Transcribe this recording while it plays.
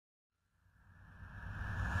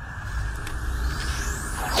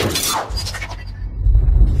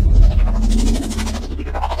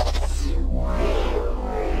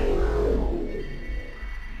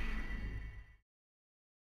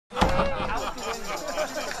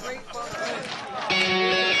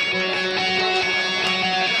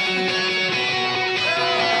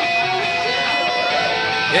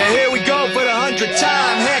Yeah, here we go for the 100th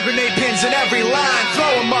time. Hand grenade pins in every line.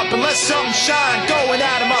 Throw them up and let something shine. Going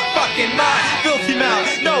out of my fucking mind. Filthy mouth,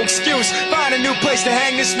 no excuse. Find a new place to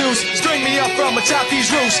hang this noose. String me up from atop these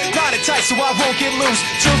roofs. Knot it tight so I won't get loose.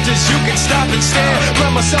 Truth is you can stop and stare.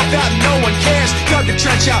 Run myself out and no one cares. Dug the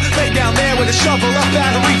trench out, lay down there with a shovel up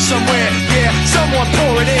out of reach somewhere. Yeah, someone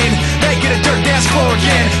pour it in. Make it a dirt dance floor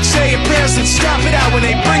again. Saying prayers and stop it out when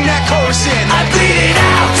they bring that cold.